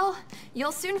 Yeah, well,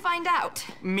 you'll soon find out.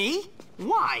 Me?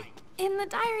 Why? In the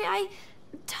diary, I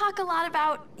talk a lot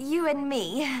about you and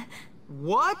me.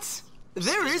 What?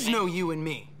 There is no you and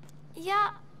me.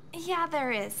 Yeah,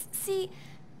 there is. See,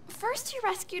 first you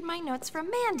rescued my notes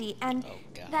from Mandy, and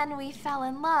then we fell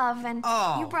in love, and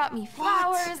you brought me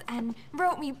flowers, and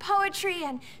wrote me poetry,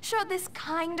 and showed this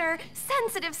kinder,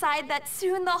 sensitive side that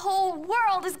soon the whole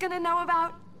world is gonna know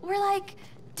about. We're like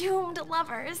doomed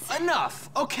lovers. Enough.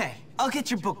 Okay, I'll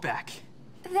get your book back.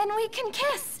 Then we can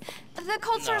kiss. The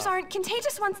cold sores aren't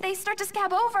contagious once they start to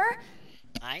scab over.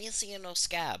 I ain't seeing no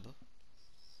scab.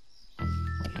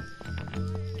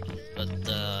 But,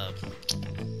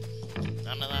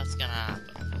 none of that's gonna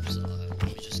happen. So, let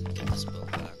me just get this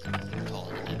book back and call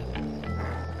it a day.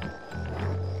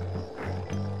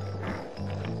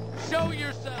 Show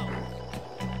yourself!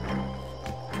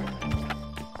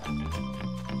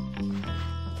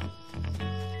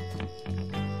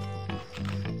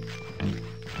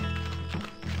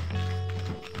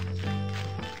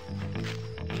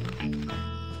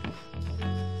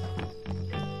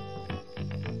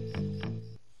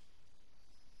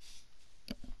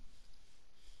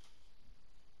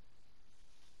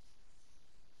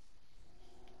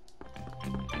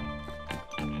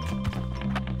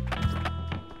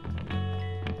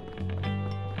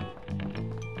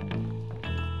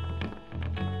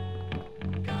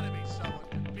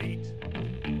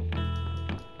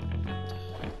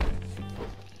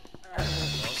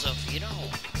 You don't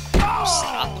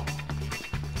stop.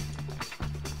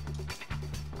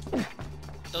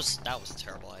 That was a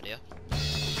terrible idea.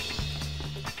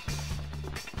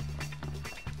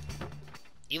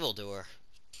 Evildoer.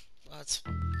 What?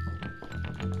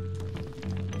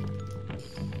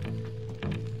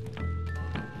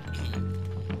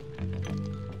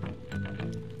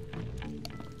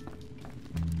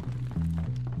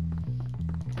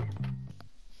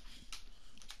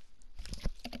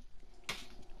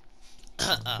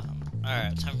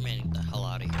 Alright, time for me to get the hell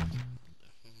out of here.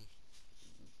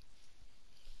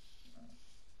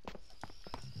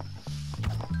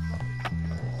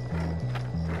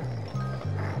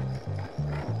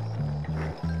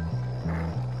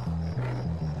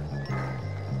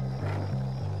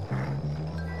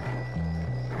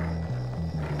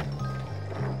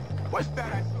 What's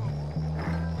that I saw?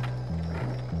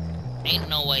 Ain't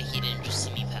no way he didn't just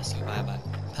see me passing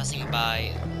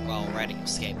by while riding a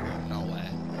skateboard. No way.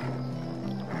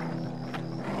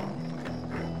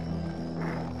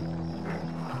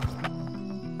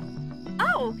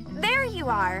 Oh, there you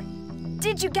are.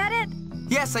 Did you get it?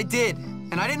 Yes, I did.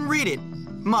 And I didn't read it.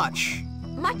 Much.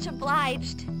 Much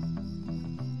obliged.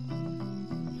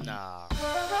 Nah.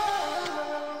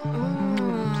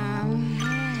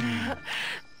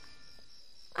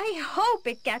 I hope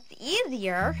it gets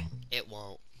easier. It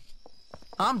won't.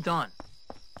 I'm done.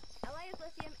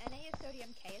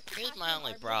 Here's my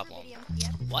only problem.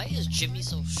 Why is Jimmy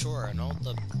so short and all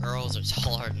the girls are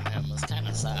taller than him? It's kind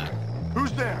of sad.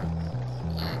 Who's there?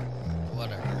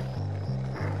 Whatever.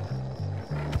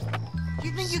 Do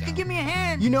you think you can give me a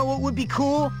hand? You know what would be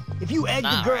cool? If you egged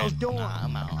the girl's door. Nah,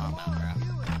 I'm out, bro.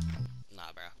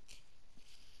 Nah, bro.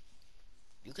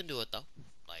 You can do it, though.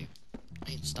 Like,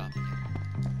 I ain't stopping you.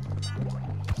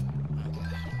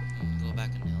 Okay. Go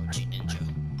back in the OG Ninja.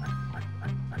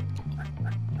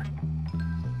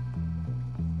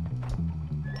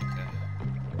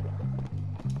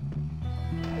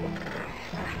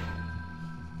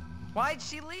 Why'd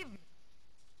she leave me?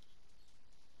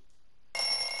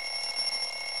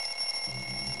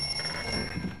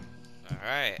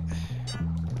 Alright.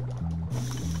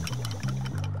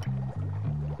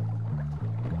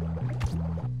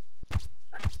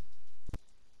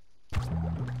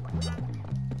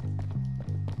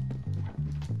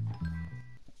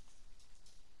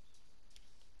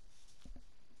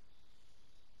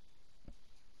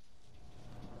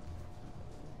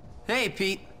 Hey,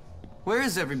 Pete. Where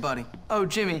is everybody? Oh,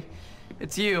 Jimmy.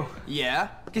 It's you. Yeah?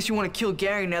 Guess you want to kill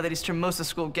Gary now that he's turned most of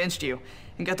school against you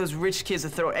and got those rich kids to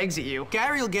throw eggs at you.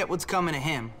 Gary'll get what's coming to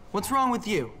him. What's wrong with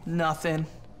you? Nothing.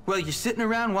 Well, you're sitting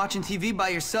around watching TV by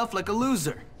yourself like a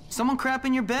loser. Someone crap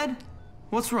in your bed?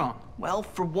 What's wrong? Well,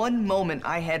 for one moment,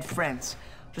 I had friends.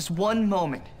 Just one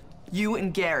moment. You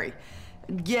and Gary.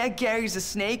 Yeah, Gary's a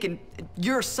snake, and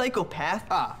you're a psychopath.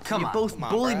 Ah, come on. You both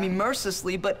bullied me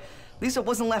mercilessly, but at least I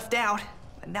wasn't left out.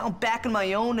 And now I'm back on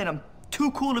my own, and I'm too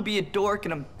cool to be a dork,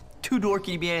 and I'm too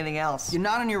dorky to be anything else. You're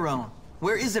not on your own.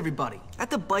 Where is everybody?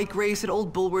 At the bike race at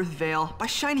Old Bulworth Vale, by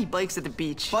shiny bikes at the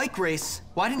beach. Bike race?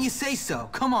 Why didn't you say so?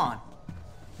 Come on.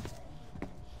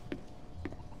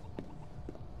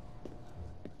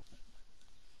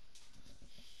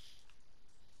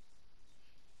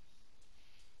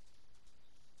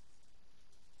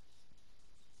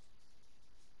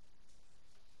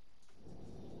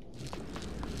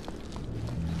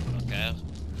 Okay.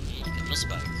 Look at this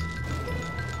bike.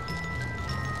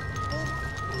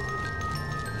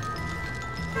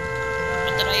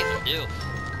 What did I even do?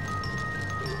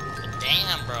 But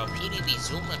damn, bro, PDB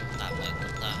zooming that way.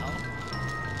 What the hell?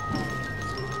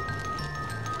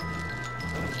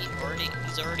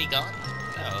 He's already gone?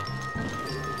 Oh.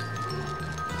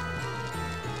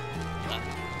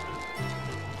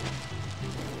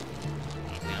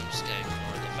 Okay, I'm just gonna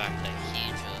ignore the fact that he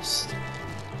just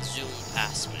zoomed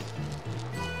past me.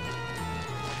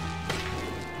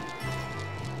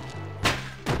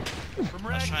 I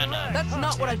was trying to... That's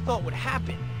not what I thought would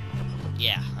happen.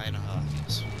 Yeah, I know how that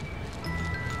goes.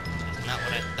 It's not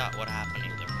what I thought would happen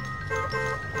either.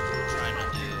 I'm trying to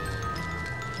do...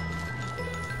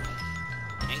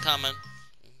 Incoming.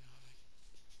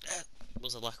 That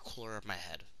was a lot cooler in my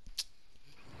head.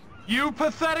 You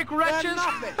pathetic wretches!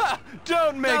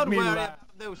 Don't make me laugh.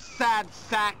 Those sad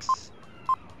sacks.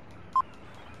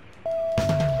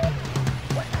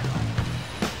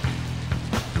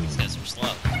 These guys are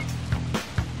slow.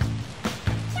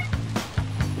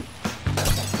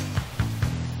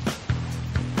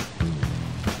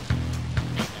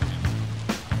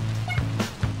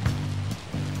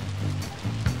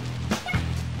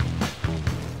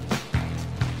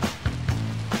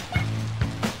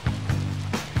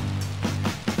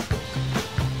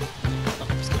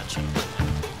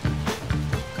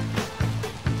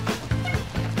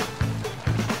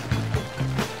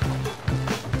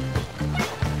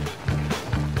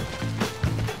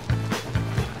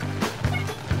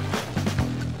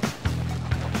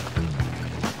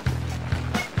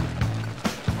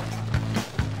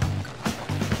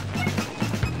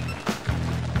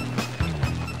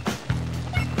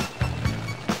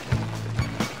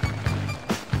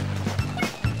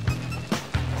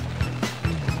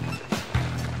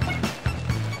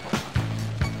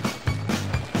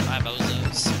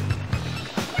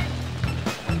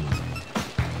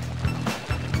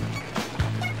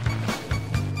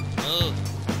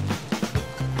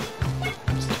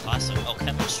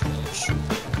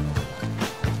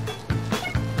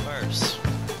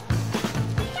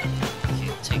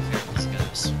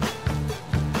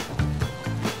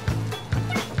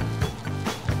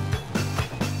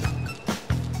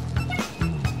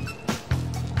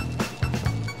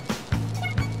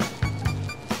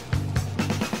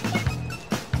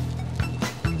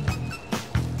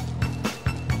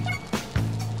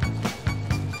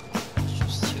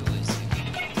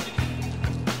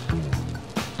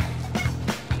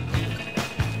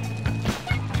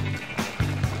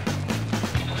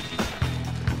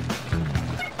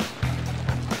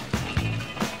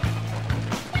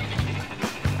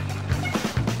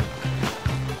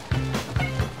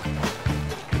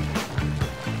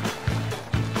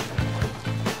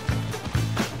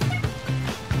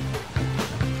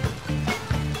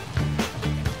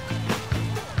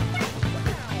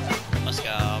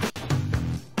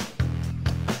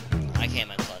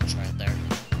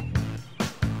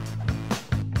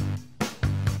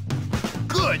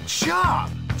 Good job!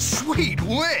 Sweet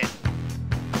win!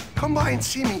 Come by and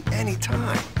see me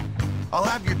anytime. I'll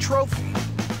have your trophy.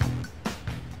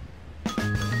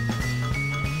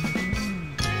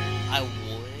 I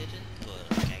would, but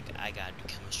I gotta do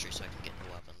chemistry so I can get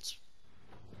new weapons.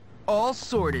 All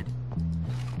sorted.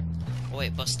 Oh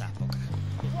wait, bus stop, okay.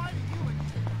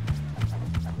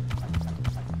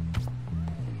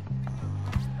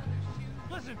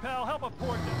 Listen, pal, help a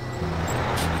poor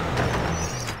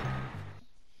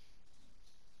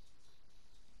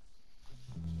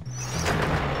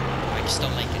I can still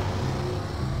make it.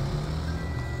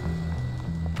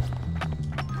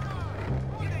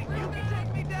 You can take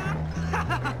me down?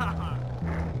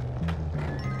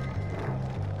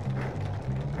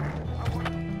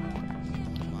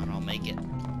 make it.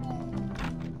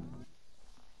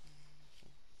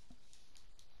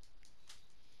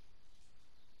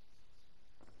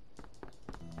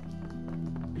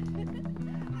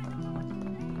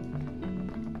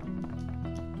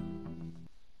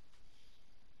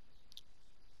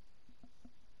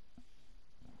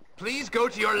 Please go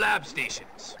to your lab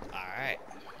stations. Alright.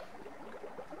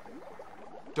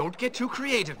 Don't get too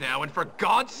creative now, and for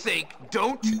God's sake,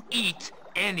 don't eat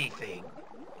anything.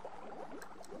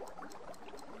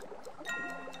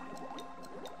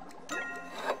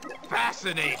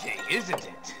 Fascinating, isn't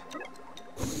it?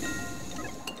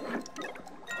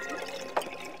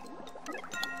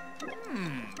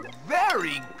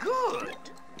 Very good.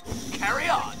 Carry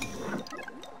on.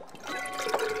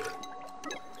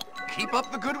 Keep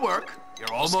up the good work.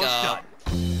 You're almost done.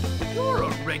 You're a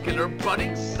regular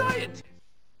budding scientist.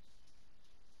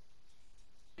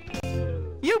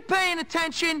 You paying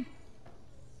attention?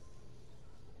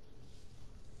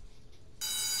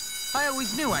 I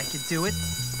always knew I could do it.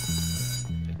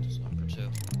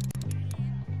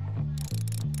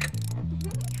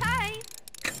 Hi.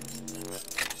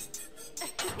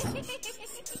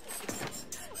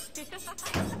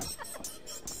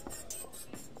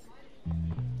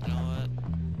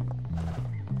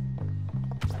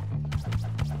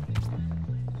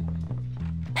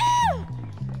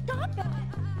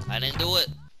 I didn't do it.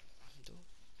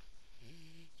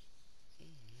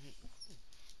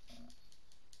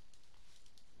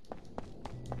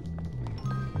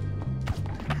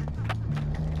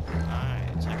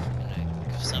 Alright, so I'm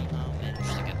gonna somehow manage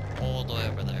to get all the way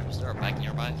over there. Is there a bike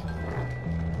nearby?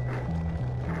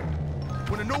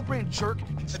 When a no-brain jerk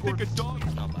can score... I think a dog...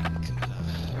 No bike.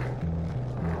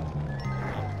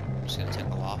 I'm just gonna take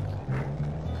a walk.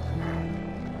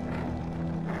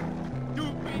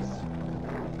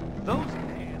 Those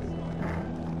pants.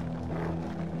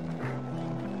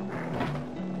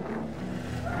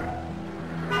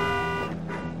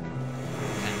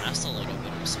 Okay, that's a little bit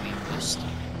of a speed boost.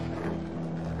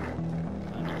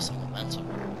 I know some momentum.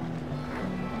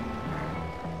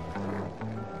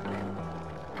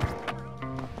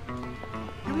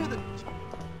 You hear the...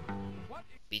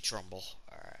 Beach rumble.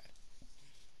 Alright.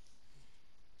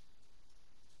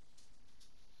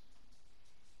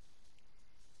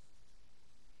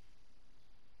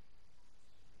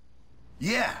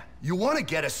 Yeah, you want to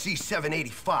get a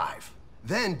C785,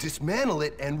 then dismantle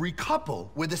it and recouple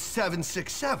with a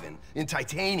 767 in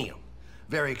titanium.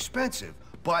 Very expensive,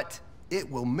 but it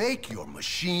will make your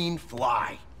machine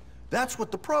fly. That's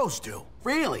what the pros do.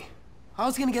 Really? I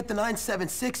was gonna get the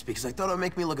 976 because I thought it would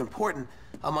make me look important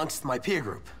amongst my peer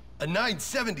group. A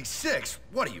 976?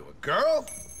 What are you, a girl?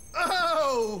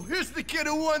 Oh, here's the kid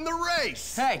who won the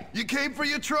race. Hey. You came for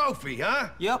your trophy, huh?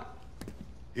 Yep.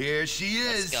 Here she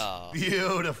is. Let's go.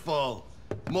 Beautiful.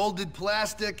 Molded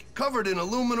plastic, covered in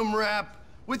aluminum wrap,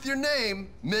 with your name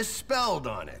misspelled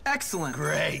on it. Excellent.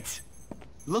 Great.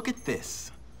 Look at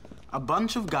this. A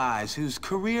bunch of guys whose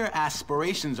career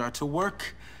aspirations are to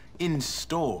work in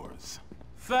stores.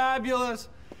 Fabulous.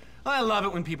 I love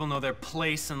it when people know their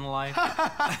place in life.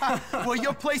 Well,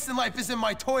 your place in life is in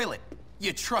my toilet,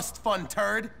 you trust fund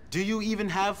turd. Do you even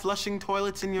have flushing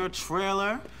toilets in your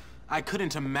trailer? I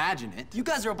couldn't imagine it. You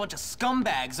guys are a bunch of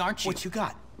scumbags, aren't you? What you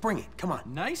got? Bring it, come on.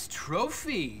 Nice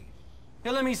trophy.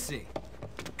 Here, let me see.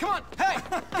 Come on. Hey,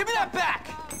 give me that back!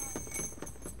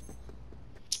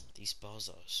 These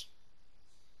bozos.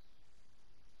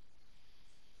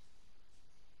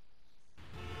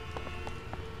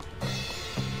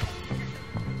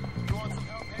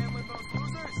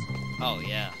 Oh,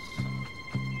 yeah.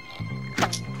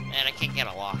 Man, I can't get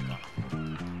a lock on.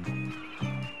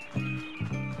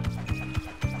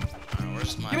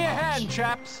 Where's my Give me a hand,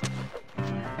 chaps.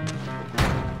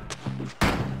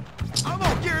 I'm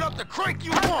all geared up to crank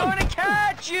you on. I'm gonna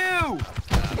catch you!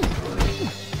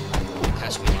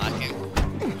 Catch me locking.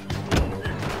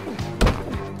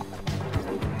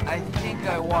 I think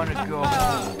I want to go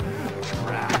home.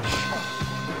 Trash.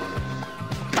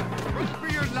 Run for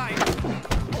your life.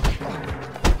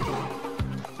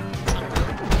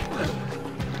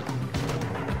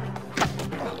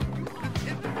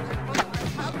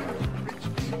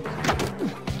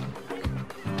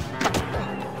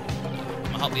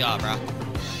 Help me out, bro.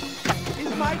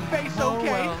 Is my face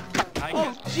okay?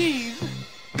 Oh, jeez.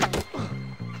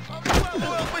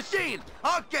 Well-oiled machine.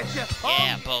 I'll get you.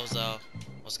 Yeah, bozo.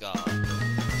 Let's go.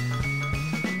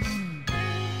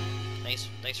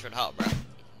 Thanks for the help, bro.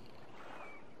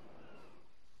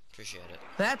 Appreciate it.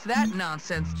 That's that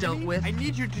nonsense dealt with. I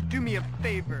need you to do me a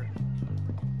favor.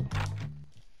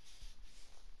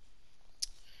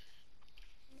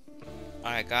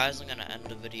 Alright guys, I'm gonna end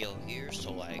the video here,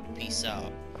 so like, peace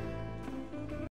out.